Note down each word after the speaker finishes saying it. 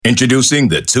Introducing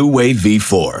the Two-Way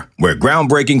V4, where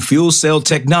groundbreaking fuel cell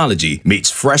technology meets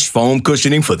fresh foam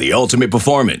cushioning for the ultimate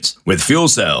performance. With fuel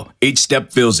cell, each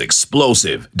step feels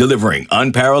explosive, delivering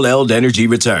unparalleled energy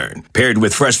return. Paired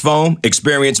with fresh foam,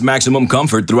 experience maximum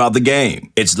comfort throughout the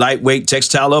game. Its lightweight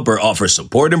textile upper offers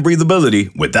support and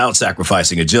breathability without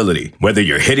sacrificing agility. Whether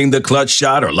you're hitting the clutch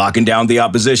shot or locking down the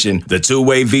opposition, the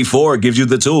Two-Way V4 gives you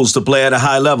the tools to play at a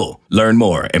high level. Learn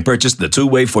more and purchase the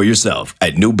Two-Way for yourself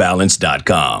at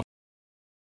newbalance.com.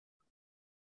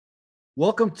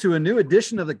 Welcome to a new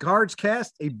edition of the Cards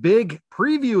Cast, a big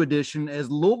preview edition as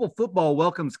Louisville football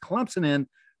welcomes Clemson in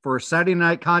for a Saturday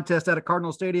night contest at a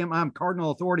Cardinal Stadium. I'm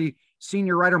Cardinal Authority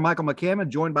senior writer Michael McCammon,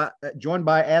 joined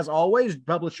by as always,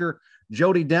 publisher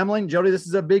Jody Demling. Jody, this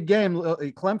is a big game.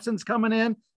 Clemson's coming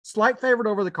in, slight favorite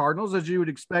over the Cardinals, as you would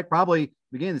expect. Probably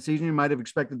beginning of the season, you might have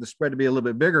expected the spread to be a little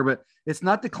bit bigger, but it's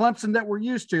not the Clemson that we're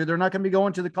used to. They're not going to be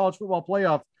going to the college football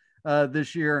playoff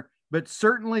this year. But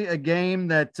certainly a game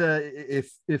that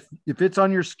if it's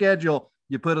on your schedule,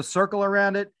 you put a circle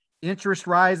around it, interest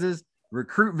rises,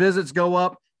 recruit visits go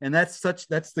up, and that's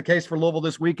the case for Louisville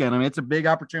this weekend. I mean, it's a big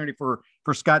opportunity for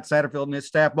Scott Satterfield and his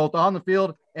staff, both on the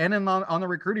field and on the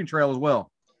recruiting trail as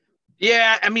well.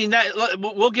 Yeah, I mean,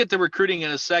 we'll get to recruiting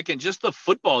in a second. Just the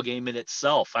football game in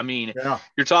itself. I mean, yeah.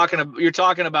 You're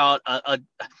talking about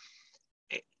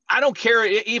I don't care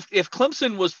if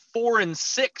Clemson was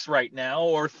 4-6 right now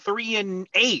or 3-8.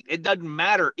 It doesn't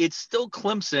matter. It's still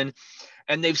Clemson,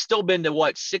 and they've still been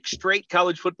to 6 straight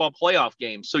college football playoff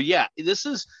games. So yeah, this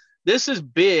is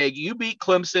big. You beat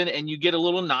Clemson, and you get a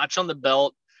little notch on the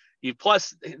belt.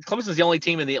 Plus, Clemson's the only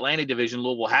team in the Atlantic Division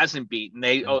Louisville hasn't beaten.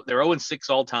 They're 0-6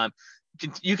 all time.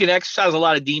 You can exercise a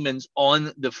lot of demons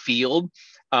on the field,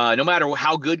 no matter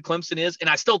how good Clemson is. And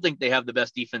I still think they have the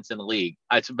best defense in the league.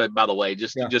 By the way,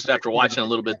 just after watching a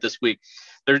little bit this week,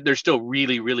 they're still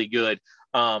really, really good.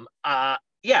 I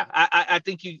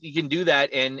think you can do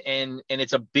that. And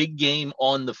it's a big game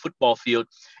on the football field.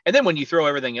 And then when you throw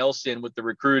everything else in with the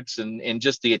recruits and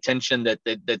just the attention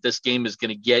that this game is going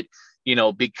to get,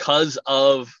 because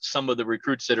of some of the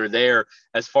recruits that are there,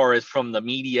 as far as from the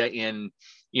media and,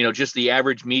 just the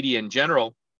average media in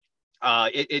general,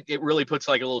 it really puts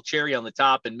like a little cherry on the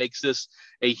top and makes this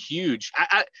a huge.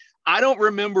 I don't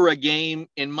remember a game,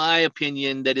 in my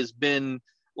opinion, that has been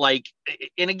like.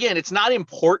 And again, it's not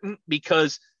important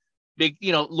because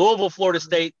Louisville, Florida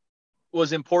State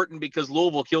was important because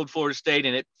Louisville killed Florida State,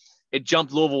 and it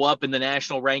jumped Louisville up in the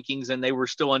national rankings, and they were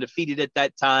still undefeated at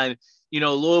that time.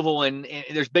 Louisville, and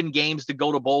there's been games to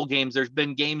go to bowl games. There's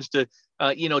been games to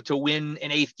win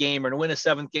an 8th game or to win a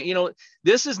 7th game.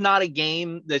 This is not a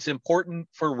game that's important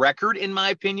for record, in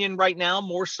my opinion, right now,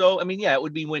 more so. I mean, yeah, it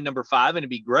would be win number 5 and it'd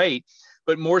be great,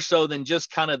 but more so than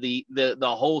just kind of the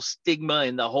whole stigma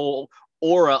and the whole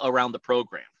aura around the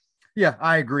program. Yeah,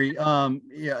 I agree.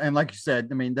 And like you said,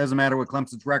 I mean, it doesn't matter what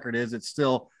Clemson's record is. It's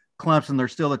still Clemson. They're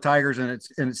still the Tigers, and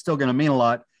it's still going to mean a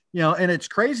lot. And it's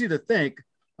crazy to think,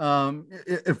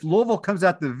 if Louisville comes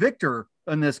out the victor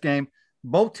in this game,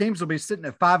 both teams will be sitting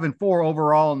at 5-4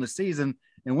 overall in the season.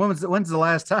 And when's the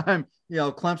last time,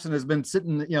 Clemson has been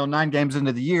sitting, 9 games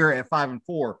into the year at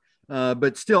 5-4,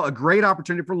 but still a great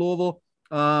opportunity for Louisville.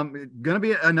 Going to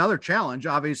be another challenge.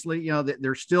 Obviously,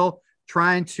 they're still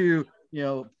trying to,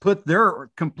 put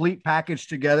their complete package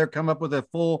together, come up with a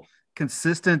full,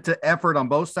 consistent effort on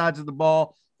both sides of the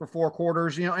ball for 4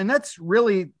 quarters, and that's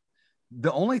really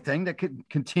the only thing that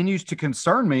continues to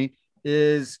concern me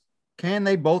is, can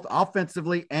they both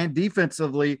offensively and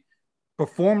defensively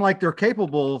perform like they're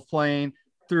capable of playing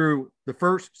through the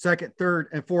first, second, third,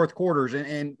 and fourth quarters?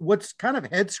 And what's kind of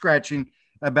head scratching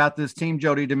about this team,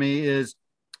 Jody, to me is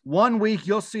one week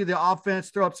you'll see the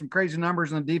offense throw up some crazy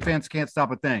numbers and the defense can't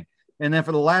stop a thing. And then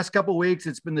for the last couple of weeks,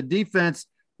 it's been the defense,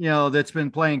 that's been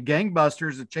playing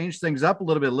gangbusters that changed things up a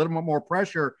little bit more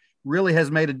pressure really has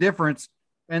made a difference.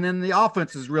 And then the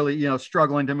offense is really,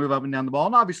 struggling to move up and down the ball.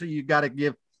 And obviously you got to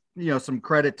give, some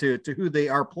credit to who they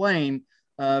are playing.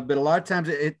 But a lot of times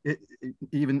it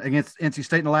even against NC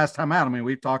State in the last time out, I mean,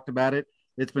 we've talked about it.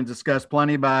 It's been discussed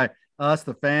plenty by us,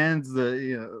 the fans,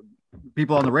 the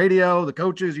people on the radio, the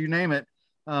coaches, you name it.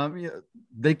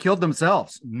 They killed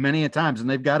themselves many a times, and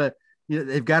they've got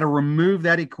to remove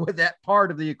that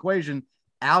part of the equation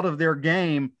out of their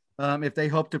game if they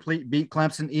hope to beat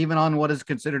Clemson, even on what is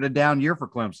considered a down year for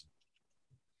Clemson.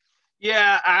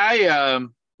 Yeah, I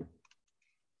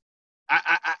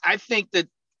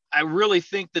really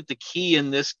think that the key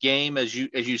in this game, as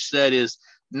you said, is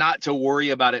not to worry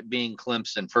about it being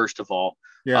Clemson, first of all.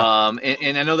 Yeah.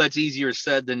 And I know that's easier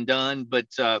said than done, but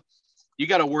you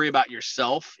got to worry about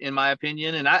yourself, in my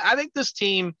opinion. And I think this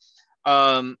team,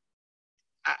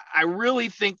 I really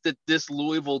think that this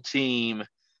Louisville team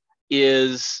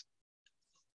that's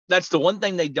the one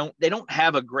thing they don't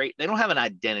have they don't have an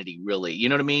identity really. You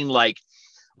know what I mean? Like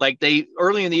they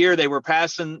early in the year, they were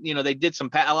passing, they did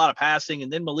a lot of passing,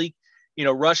 and then Malik,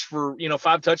 rushed for,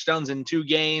 5 touchdowns in 2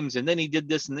 games. And then he did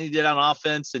this and then he did on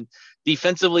offense, and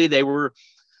defensively they were,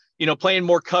 playing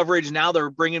more coverage. Now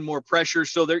they're bringing more pressure.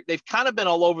 So they've kind of been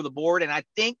all over the board. And I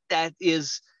think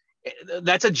that's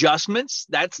adjustments.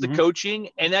 That's the coaching.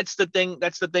 And that's the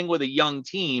thing with a young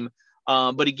team.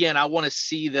 But again, I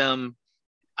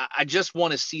just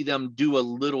want to see them do a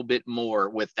little bit more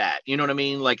with that. You know what I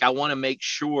mean? Like, I want to make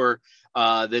sure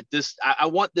that I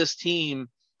want this team,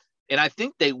 and I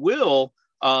think they will.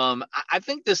 I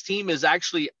think this team is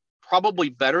actually probably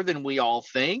better than we all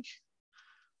think.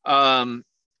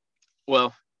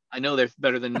 Well, I know they're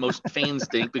better than most fans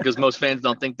think, because most fans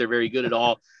don't think they're very good at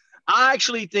all. I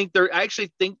actually think they're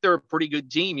a pretty good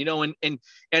team, and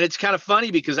it's kind of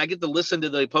funny because I get to listen to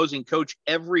the opposing coach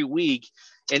every week,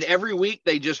 and every week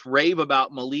they just rave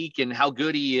about Malik and how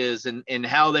good he is, and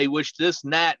how they wish this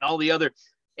and that and all the other.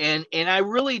 And I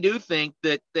really do think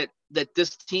that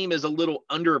this team is a little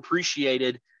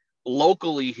underappreciated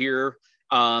locally here.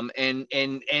 And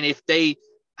if they,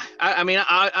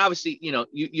 I obviously,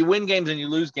 you win games and you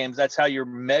lose games. That's how you're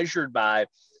measured by.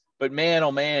 But man,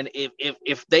 oh man,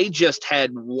 if they just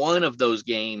had one of those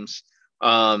games,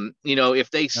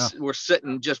 if they were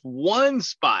sitting just one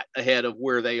spot ahead of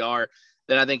where they are,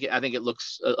 then I think it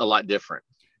looks a lot different.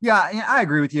 Yeah, I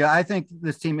agree with you. I think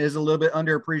this team is a little bit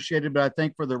underappreciated, but I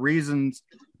think for the reasons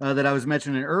that I was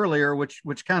mentioning earlier, which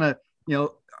kind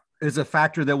of, is a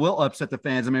factor that will upset the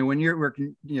fans. I mean, when we're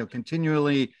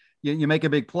continually, you make a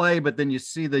big play, but then you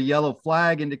see the yellow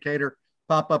flag indicator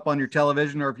pop up on your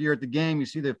television, or if you're at the game, you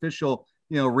see the official,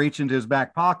 reach into his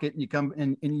back pocket, and you come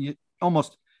and you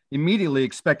almost immediately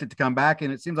expect it to come back.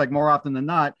 And it seems like more often than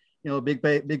not, a big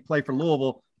play for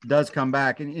Louisville does come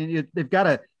back, and they've got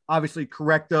to obviously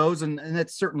correct those. And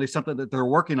that's certainly something that they're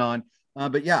working on.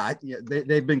 But yeah,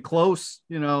 they've been close,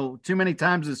 too many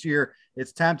times this year.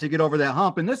 It's time to get over that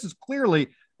hump. And this is clearly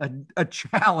a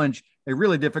challenge, a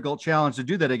really difficult challenge to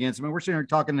do that against. I mean, we're sitting here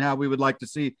talking how we would like to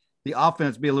see the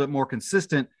offense be a little bit more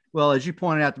consistent. Well, as you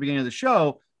pointed out at the beginning of the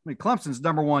show, Clemson's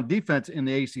number 1 defense in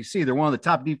the ACC. They're one of the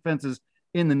top defenses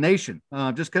in the nation.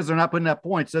 Just because they're not putting up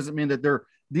points doesn't mean that their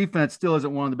defense still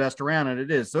isn't one of the best around, and it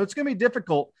is. So it's going to be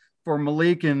difficult for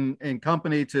Malik and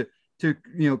company to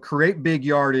create big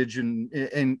yardage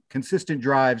and consistent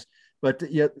drives. But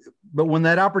when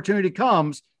that opportunity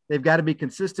comes, they've got to be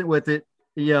consistent with it,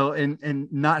 and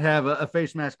not have a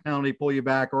face mask penalty pull you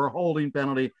back, or a holding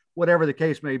penalty, whatever the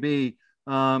case may be,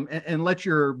 and let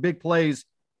your big plays,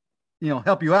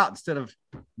 help you out instead of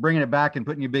bringing it back and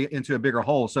putting you into a bigger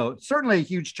hole. So certainly a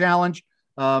huge challenge.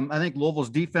 I think Louisville's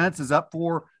defense is up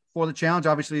for the challenge.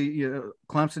 Obviously,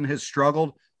 Clemson has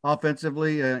struggled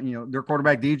offensively. Their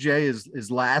quarterback DJ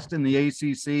is last in the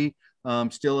ACC.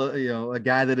 Still a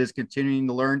guy that is continuing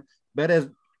to learn. But as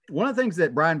one of the things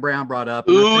that Brian Brown brought up,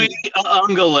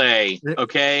 Ungale.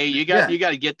 Okay, you got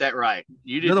to get that right.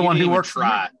 You're the one who works.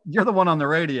 You're the one on the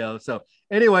radio. So,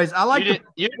 anyways, I like.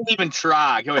 You didn't even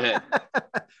try. Go ahead.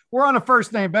 We're on a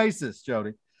first name basis,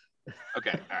 Jody.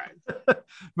 Okay, all right.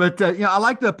 But I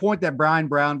like the point that Brian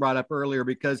Brown brought up earlier,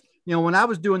 because when I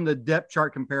was doing the depth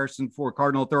chart comparison for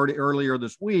Cardinal 30 earlier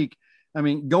this week, I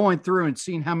mean, going through and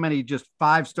seeing how many just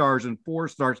 5 stars and 4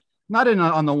 stars, not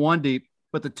on the 1 deep,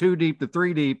 but the 2 deep, the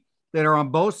 3 deep, that are on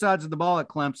both sides of the ball at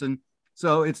Clemson.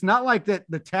 So it's not like that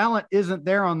the talent isn't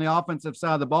there on the offensive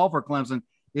side of the ball for Clemson.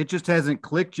 It just hasn't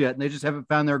clicked yet, and they just haven't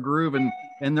found their groove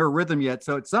and their rhythm yet.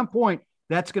 So at some point,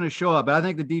 that's going to show up. But I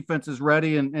think the defense is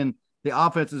ready, and the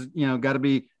offense is, got to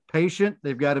be patient.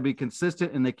 They've got to be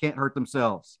consistent, and they can't hurt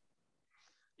themselves.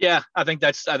 Yeah, I think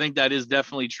that is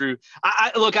definitely true.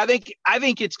 I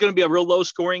think it's going to be a real low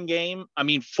scoring game. I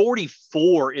mean,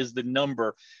 44 is the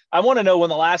number. I want to know when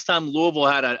the last time Louisville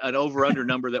had an over under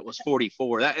number that was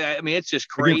 44. It's just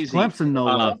crazy. Clemson,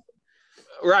 no.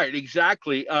 Right,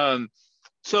 exactly.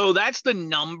 So that's the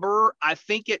number. I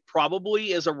think it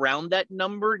probably is around that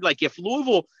number. Like if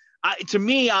Louisville, to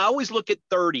me, I always look at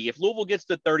 30. If Louisville gets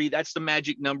to 30, that's the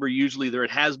magic number usually. There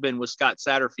it has been with Scott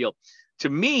Satterfield. To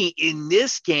me, in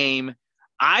this game,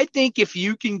 I think if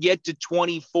you can get to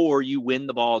 24, you win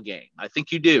the ball game. I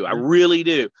think you do. I really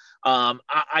do.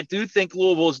 I do think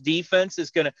Louisville's defense is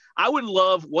going to – I would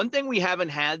love – one thing we haven't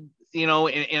had in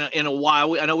a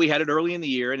while. I know we had it early in the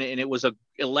year, and it was a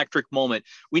electric moment.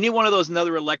 We need one of those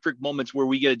another electric moments where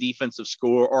we get a defensive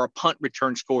score or a punt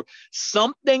return score,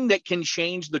 something that can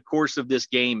change the course of this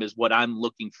game is what I'm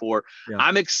looking for. Yeah.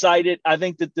 I'm excited. I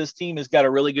think that this team has got a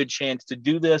really good chance to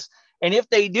do this. And if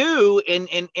they do, and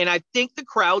I think the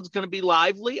crowd's going to be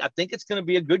lively. I think it's going to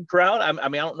be a good crowd. I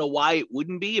mean, I don't know why it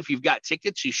wouldn't be. If you've got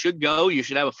tickets, you should go. You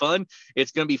should have a fun.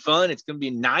 It's going to be fun. It's going to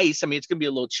be nice. I mean, it's going to be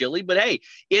a little chilly, but hey,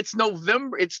 it's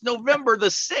November. It's November the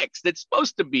 6th. It's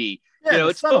supposed to be. Yeah,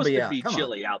 it's supposed to be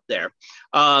chilly out there.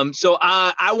 So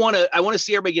I want to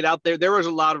see everybody get out there. There was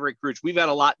a lot of recruits. We've had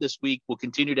a lot this week. We'll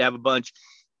continue to have a bunch.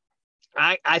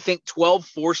 I think 12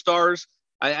 4-stars.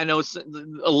 I know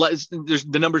there's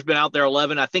the number's been out there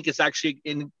 11. I think it's actually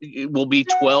it will be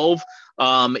 12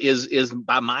 is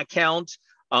by my count.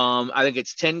 I think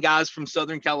it's 10 guys from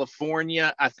Southern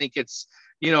California. I think it's,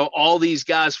 all these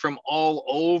guys from all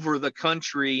over the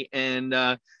country. And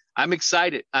I'm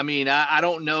excited. I mean, I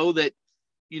don't know that,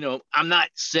 I'm not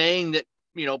saying that,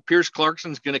 Pierce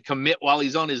Clarkson's going to commit while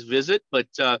he's on his visit, but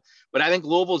I think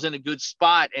Louisville's in a good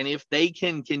spot. And if they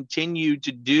can continue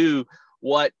to do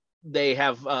what they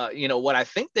have, what I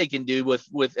think they can do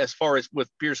with as far as with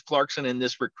Pierce Clarkson in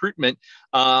this recruitment,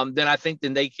 then I think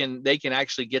then they can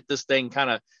actually get this thing kind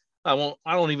of,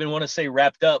 I don't even want to say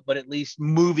wrapped up, but at least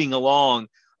moving along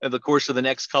in the course of the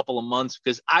next couple of months,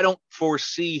 because I don't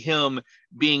foresee him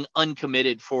being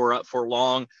uncommitted for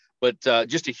long, but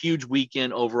just a huge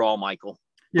weekend overall, Michael.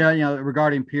 Yeah.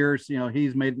 Regarding Pierce,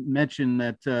 he's made mention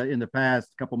that in the past,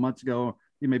 a couple months ago,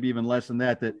 maybe even less than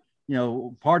that,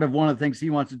 part of one of the things he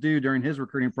wants to do during his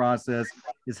recruiting process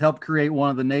is help create one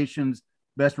of the nation's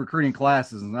best recruiting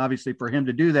classes. And obviously for him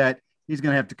to do that, he's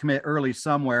going to have to commit early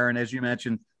somewhere. And as you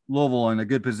mentioned, Louisville in a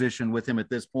good position with him at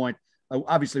this point,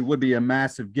 obviously would be a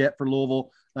massive get for Louisville.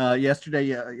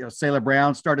 Yesterday, Sailor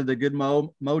Brown started the good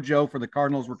mojo for the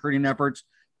Cardinals recruiting efforts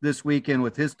this weekend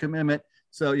with his commitment.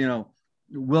 So,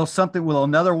 will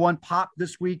another one pop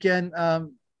this weekend?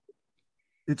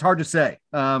 It's hard to say.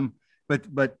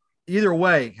 But either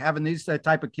way, having these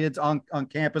type of kids on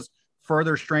campus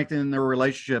further strengthening their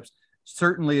relationships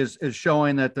certainly is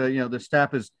showing that the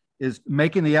staff is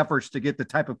making the efforts to get the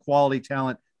type of quality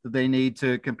talent that they need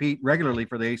to compete regularly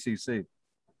for the ACC.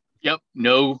 Yep,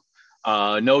 no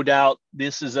doubt.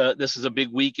 This is a big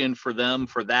weekend for them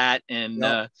for that,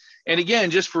 and again,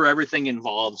 just for everything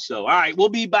involved. So, all right, we'll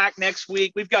be back next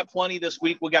week. We've got plenty this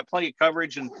week. We've got plenty of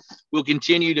coverage, and we'll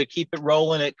continue to keep it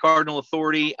rolling at Cardinal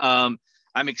Authority.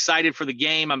 I'm excited for the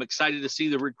game. I'm excited to see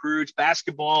the recruits.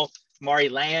 Basketball, Mari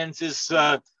Lands is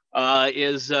going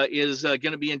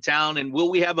to be in town, and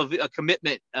will we have a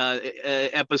commitment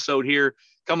episode here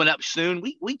coming up soon?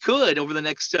 We could over the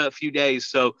next few days.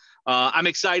 So I'm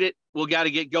excited. We'll got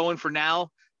to get going for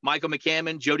now. Michael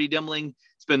McCammon, Jody Demling.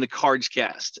 It's been the Cards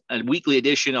Cast, a weekly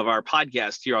edition of our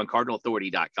podcast here on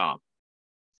CardinalAuthority.com.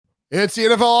 It's the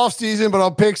NFL offseason, but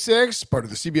on Pick Six, part of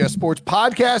the CBS Sports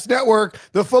Podcast Network,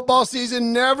 the football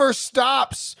season never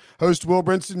stops. Host Will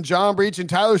Brinson, John Breach, and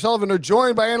Tyler Sullivan are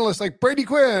joined by analysts like Brady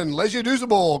Quinn, Lesia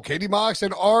Dusable, Katie Mox,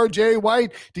 and RJ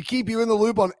White to keep you in the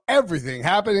loop on everything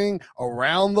happening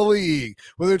around the league.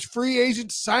 Whether it's free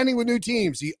agents signing with new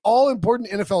teams, the all-important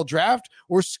NFL draft,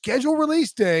 or schedule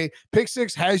release day, Pick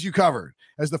Six has you covered.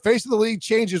 As the face of the league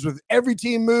changes with every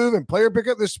team move and player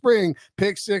pickup this spring,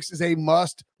 Pick Six is a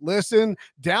must listen.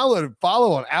 Download and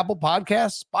follow on Apple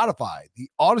Podcasts, Spotify, the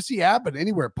Odyssey app, and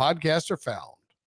anywhere podcasts are found.